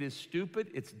 it is stupid,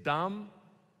 it's dumb,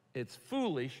 it's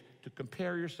foolish to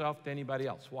compare yourself to anybody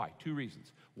else. Why? Two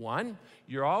reasons. One,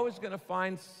 you're always going to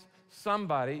find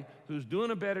somebody who's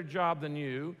doing a better job than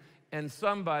you and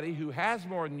somebody who has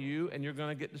more than you, and you're going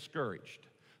to get discouraged.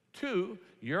 Two,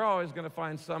 you're always going to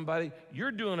find somebody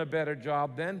you're doing a better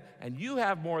job than, and you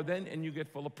have more than, and you get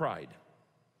full of pride.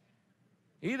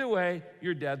 Either way,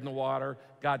 you're dead in the water,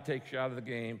 God takes you out of the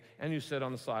game, and you sit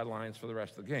on the sidelines for the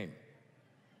rest of the game.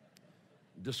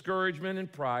 Discouragement and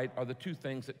pride are the two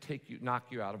things that knock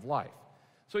you out of life.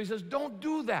 So he says, don't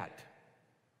do that.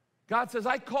 God says,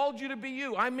 I called you to be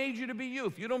you. I made you to be you.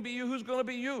 If you don't be you, who's going to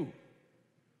be you?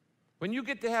 When you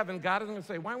get to heaven, God is going to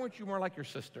say, why weren't you more like your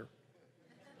sister?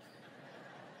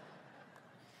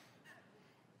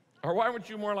 Or why weren't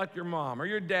you more like your mom or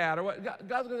your dad? Or what?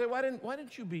 God's going to say, why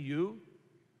didn't you be you?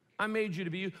 I made you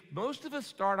to be you. Most of us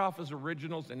start off as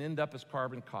originals and end up as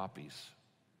carbon copies.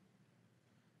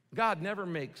 God never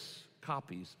makes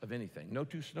copies of anything. No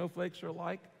two snowflakes are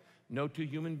alike. No two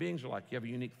human beings are alike. You have a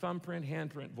unique thumbprint,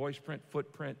 handprint, voice print,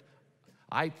 footprint,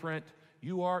 eye print.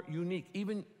 You are unique.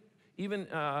 Even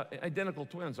identical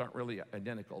twins aren't really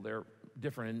identical. They're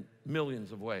different in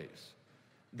millions of ways.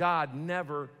 God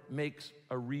never makes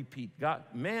a repeat.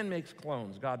 Man makes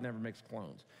clones. God never makes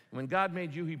clones. And when God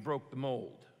made you, he broke the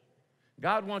mold.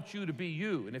 God wants you to be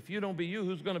you, and if you don't be you,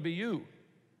 who's going to be you?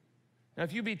 Now,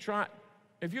 if you're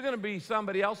going to be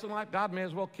somebody else in life, God may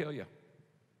as well kill you,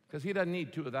 because he doesn't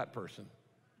need two of that person.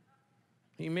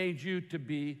 He made you to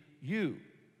be you,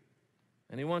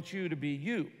 and he wants you to be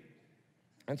you.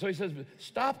 And so he says,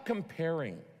 stop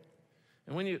comparing.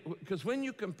 And because when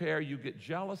you compare, you get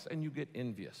jealous and you get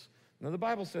envious. Now, the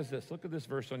Bible says this. Look at this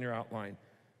verse on your outline.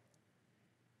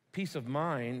 Peace of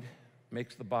mind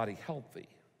makes the body healthy,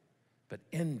 but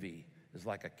envy is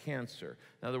like a cancer.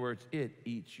 In other words, it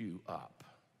eats you up.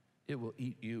 It will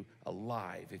eat you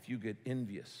alive if you get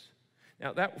envious.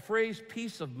 Now, that phrase,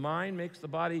 peace of mind makes the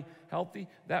body healthy,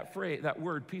 that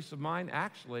word, peace of mind,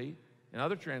 actually, in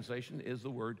other translations, is the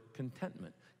word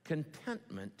contentment.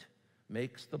 Contentment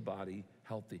makes the body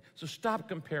healthy. So stop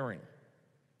comparing.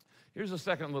 Here's a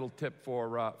second little tip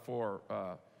for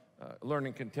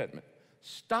learning contentment.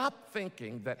 Stop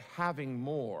thinking that having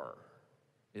more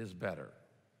is better.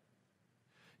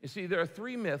 You see, there are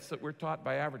three myths that we're taught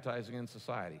by advertising in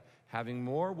society. Having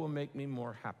more will make me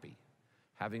more happy.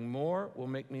 Having more will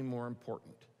make me more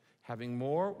important. Having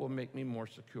more will make me more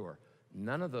secure.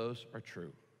 None of those are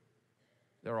true.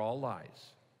 They're all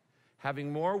lies.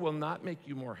 Having more will not make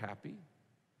you more happy.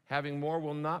 Having more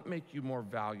will not make you more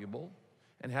valuable.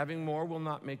 And having more will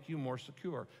not make you more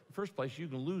secure. In the first place, you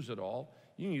can lose it all.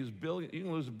 You can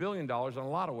lose $1 billion in a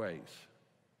lot of ways.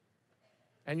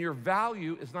 And your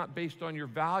value is not based on your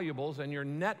valuables, and your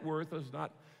net worth is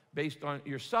not based on,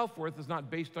 your self-worth is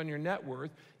not based on your net worth.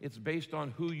 It's based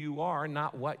on who you are,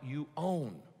 not what you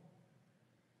own.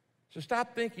 So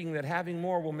stop thinking that having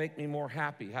more will make me more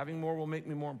happy, having more will make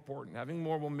me more important, having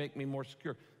more will make me more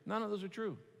secure. None of those are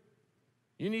true.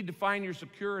 You need to find your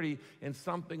security in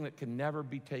something that can never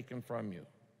be taken from you.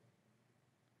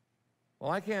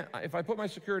 Well, if I put my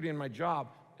security in my job,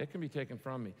 it can be taken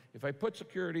from me. If I put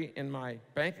security in my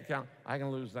bank account, I can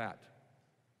lose that.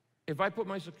 If I put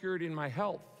my security in my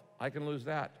health, I can lose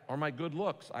that. Or my good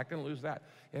looks, I can lose that.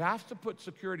 It has to put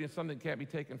security in something that can't be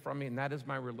taken from me, and that is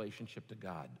my relationship to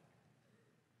God.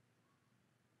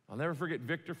 I'll never forget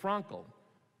Viktor Frankl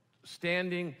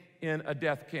standing in a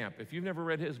death camp. If you've never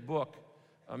read his book,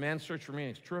 A Man's Search for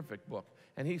Meaning, it's a terrific book.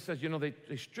 And he says,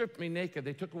 they stripped me naked.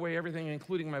 They took away everything,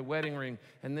 including my wedding ring.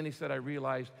 And then he said, I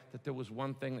realized that there was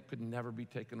one thing that could never be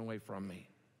taken away from me,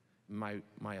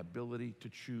 my ability to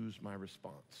choose my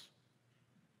response.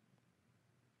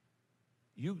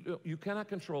 You cannot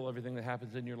control everything that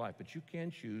happens in your life, but you can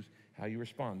choose how you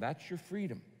respond. That's your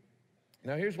freedom.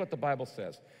 Now, here's what the Bible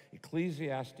says.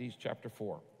 Ecclesiastes chapter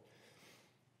 4.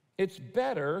 It's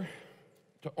better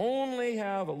to only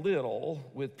have a little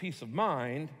with peace of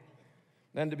mind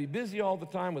than to be busy all the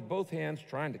time with both hands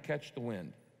trying to catch the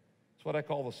wind. It's what I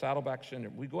call the Saddleback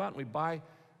syndrome. We go out and we buy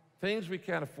things we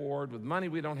can't afford with money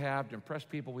we don't have to impress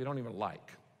people we don't even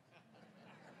like.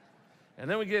 And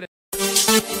then we get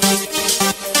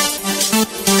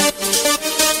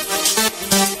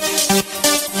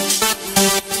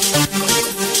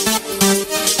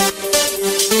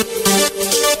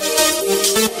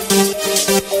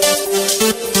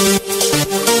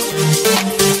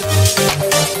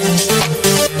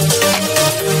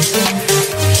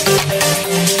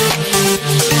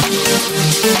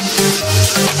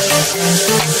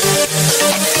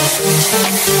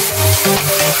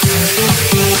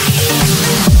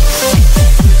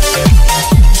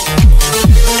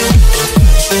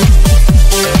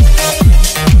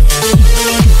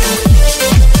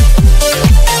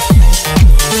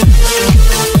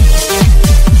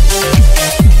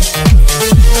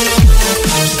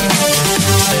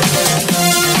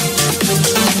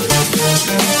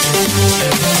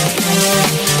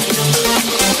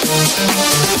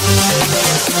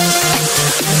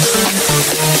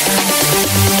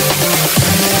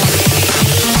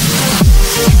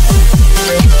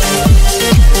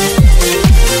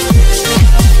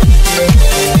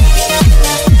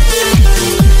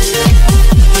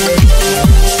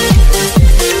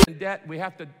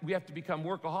we have to become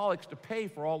workaholics to pay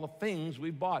for all the things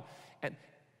we've bought. And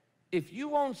if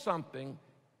you own something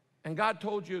and God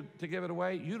told you to give it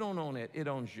away, you don't own it, it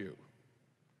owns you.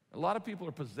 A lot of people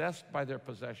are possessed by their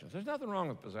possessions. There's nothing wrong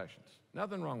with possessions,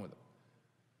 nothing wrong with them.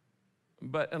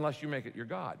 But unless you make it your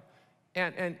God.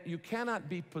 And you cannot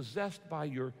be possessed by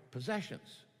your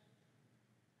possessions.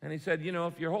 And he said, you know,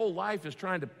 if your whole life is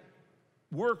trying to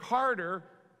work harder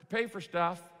to pay for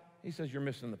stuff, he says you're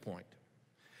missing the point.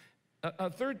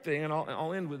 A third thing, and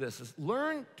I'll end with this, is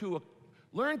learn to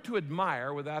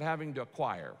admire without having to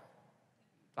acquire.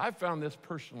 I've found this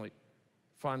personally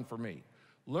fun for me.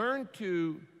 Learn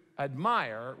to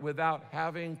admire without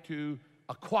having to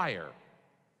acquire.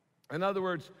 In other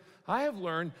words, I have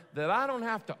learned that I don't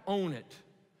have to own it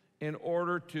in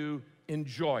order to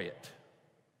enjoy it.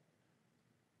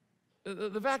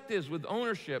 The fact is, with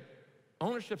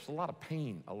ownership's a lot of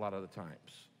pain a lot of the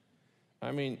times.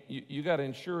 I mean, you got to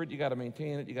insure it, you got to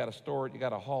maintain it, you got to store it, you got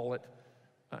to haul it.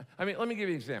 I mean, let me give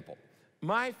you an example.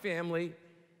 My family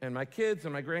and my kids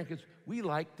and my grandkids, we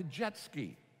like to jet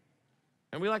ski.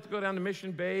 And we like to go down to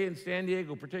Mission Bay and San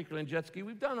Diego, particularly in jet ski.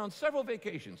 We've done on several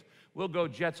vacations. We'll go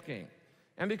jet skiing.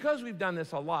 And because we've done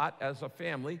this a lot as a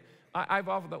family, I've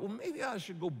often thought, well, maybe I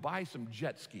should go buy some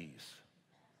jet skis.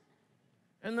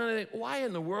 And then I think, why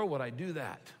in the world would I do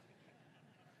that?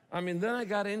 I mean, then I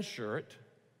got to insure it.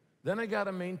 Then I got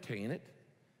to maintain it.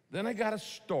 Then I got to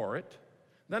store it.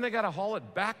 Then I got to haul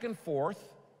it back and forth.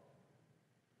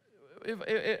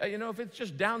 If it's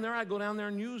just down there, I go down there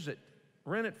and use it.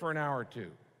 Rent it for an hour or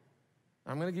two.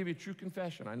 I'm going to give you a true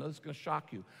confession. I know this is going to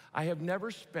shock you. I have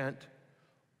never spent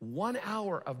 1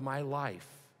 hour of my life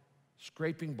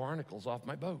scraping barnacles off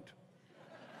my boat.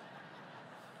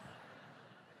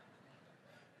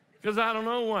 Because I don't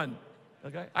own one.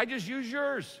 Okay? I just use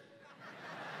yours.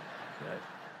 Okay?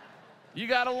 You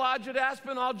got to lodge at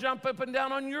Aspen, I'll jump up and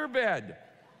down on your bed.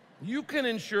 You can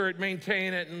insure it,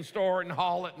 maintain it, and store it, and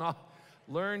haul it, and all.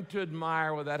 Learn to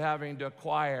admire without having to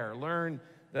acquire. Learn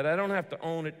that I don't have to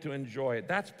own it to enjoy it.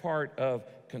 That's part of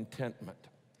contentment.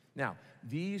 Now,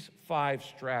 these 5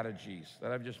 strategies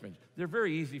that I've just mentioned, they're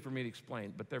very easy for me to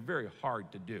explain, but they're very hard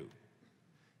to do.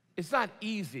 It's not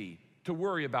easy to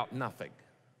worry about nothing.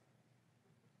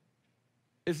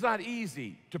 It's not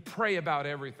easy to pray about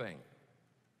everything.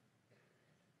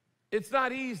 It's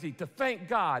not easy to thank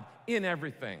God in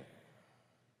everything.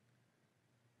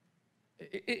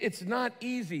 It's not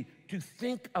easy to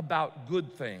think about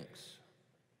good things.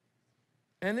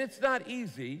 And it's not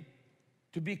easy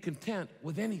to be content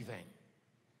with anything.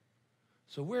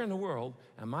 So where in the world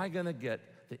am I going to get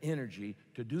the energy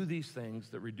to do these things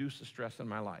that reduce the stress in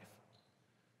my life?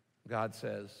 God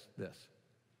says this,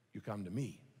 you come to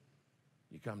me.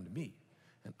 You come to me.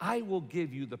 And I will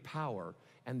give you the power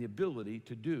and the ability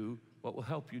to do what will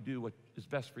help you do what is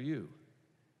best for you.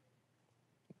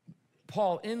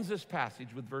 Paul ends this passage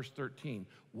with verse 13.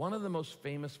 One of the most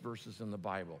famous verses in the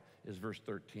Bible is verse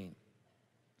 13.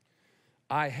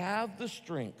 I have the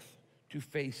strength to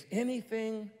face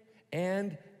anything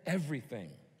and everything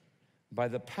by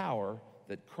the power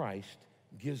that Christ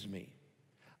gives me.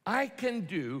 I can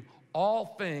do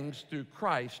all things through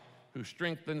Christ who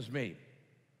strengthens me.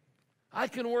 I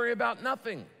can worry about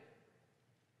nothing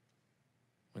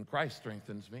when Christ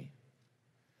strengthens me.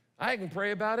 I can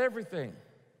pray about everything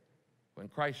when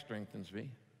Christ strengthens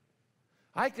me.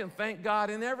 I can thank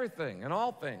God in everything and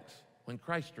all things when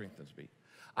Christ strengthens me.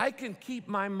 I can keep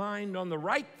my mind on the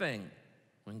right thing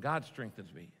when God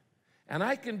strengthens me. And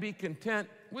I can be content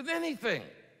with anything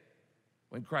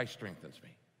when Christ strengthens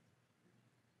me.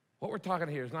 What we're talking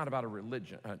here is not about a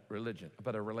religion,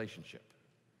 but a relationship.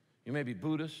 You may be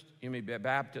Buddhist, you may be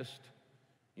Baptist,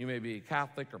 you may be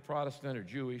Catholic or Protestant or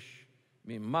Jewish, you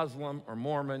may be Muslim or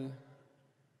Mormon,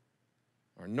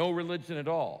 or no religion at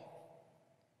all.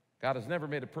 God has never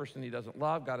made a person he doesn't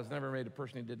love. God has never made a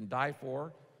person he didn't die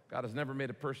for. God has never made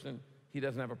a person he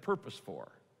doesn't have a purpose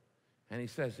for. And he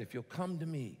says, if you'll come to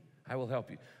me, I will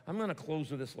help you. I'm going to close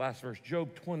with this last verse.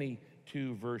 Job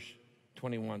 22, verse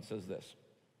 21 says this.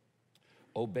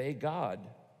 Obey God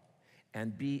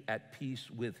and be at peace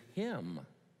with him.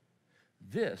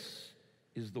 This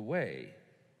is the way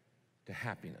to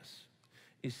happiness.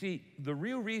 You see, the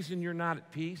real reason you're not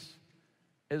at peace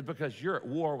is because you're at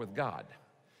war with God.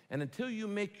 And until you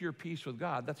make your peace with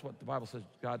God, that's what the Bible says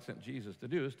God sent Jesus to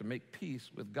do, is to make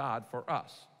peace with God for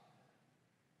us.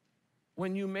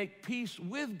 When you make peace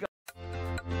with God,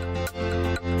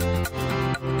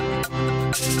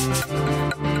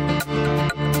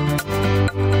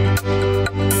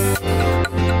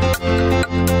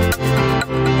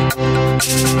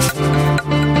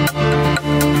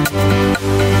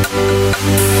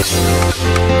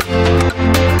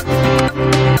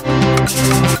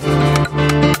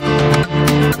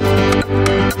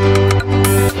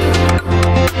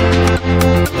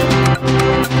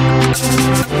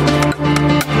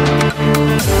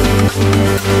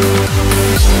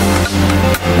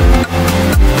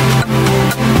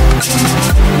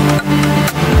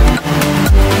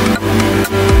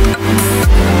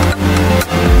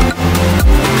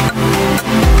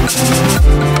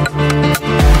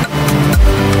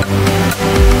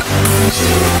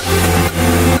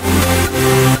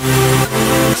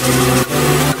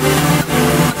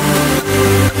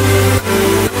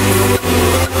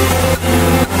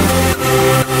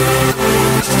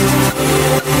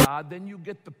 then you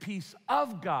get the peace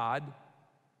of God,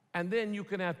 and then you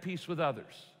can have peace with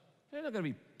others. There's not going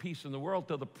to be peace in the world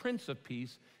till the Prince of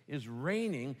Peace is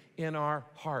reigning in our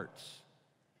hearts.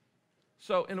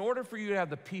 So in order for you to have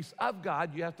the peace of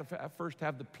God, you have to first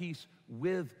have the peace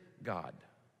with God.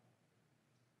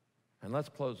 And let's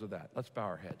close with that. Let's bow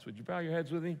our heads. Would you bow your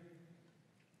heads with me?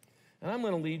 And I'm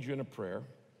going to lead you in a prayer.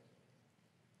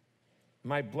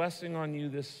 My blessing on you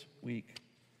this week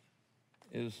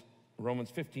is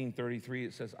Romans 15:33.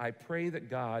 It says, I pray that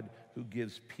God who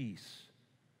gives peace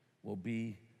will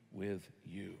be with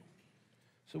you.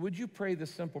 So would you pray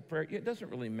this simple prayer? It doesn't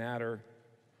really matter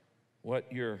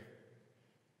what your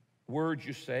words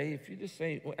you say. If you just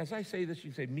say, as I say this,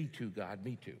 you say, me too, God,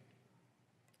 me too.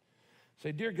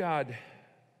 Say, dear God,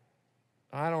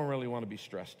 I don't really want to be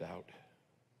stressed out.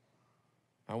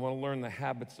 I want to learn the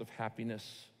habits of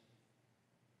happiness.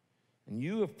 And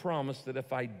you have promised that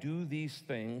if I do these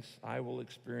things, I will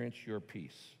experience your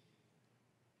peace.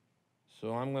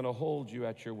 So I'm going to hold you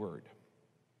at your word.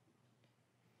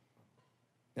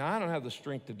 Now, I don't have the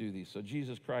strength to do these, so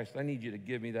Jesus Christ, I need you to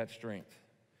give me that strength.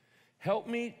 Help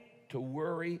me to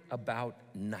worry about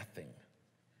nothing.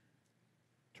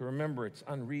 To remember it's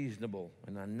unreasonable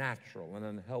and unnatural and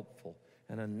unhelpful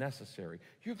and unnecessary.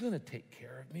 You're going to take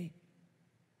care of me.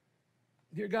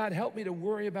 Dear God, help me to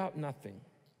worry about nothing.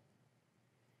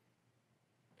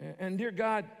 And dear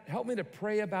God, help me to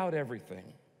pray about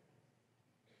everything.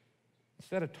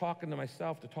 Instead of talking to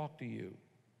myself, to talk to you.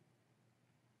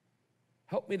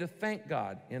 Help me to thank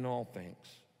God in all things.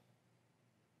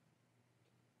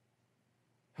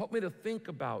 Help me to think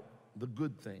about the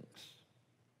good things.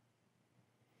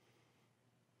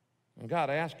 And God,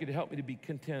 I ask you to help me to be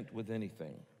content with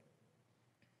anything.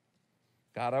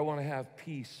 God, I want to have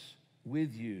peace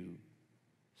with you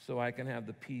so I can have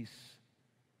the peace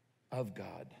of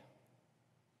God.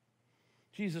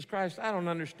 Jesus Christ, I don't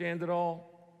understand it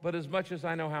all, but as much as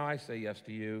I know how, I say yes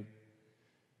to you.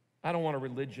 I don't want a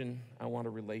religion, I want a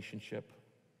relationship.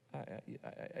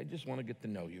 I just want to get to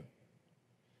know you.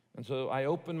 And so I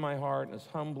open my heart, and as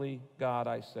humbly, God,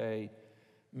 I say,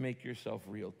 make yourself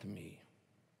real to me.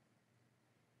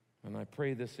 And I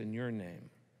pray this in your name.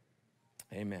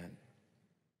 Amen.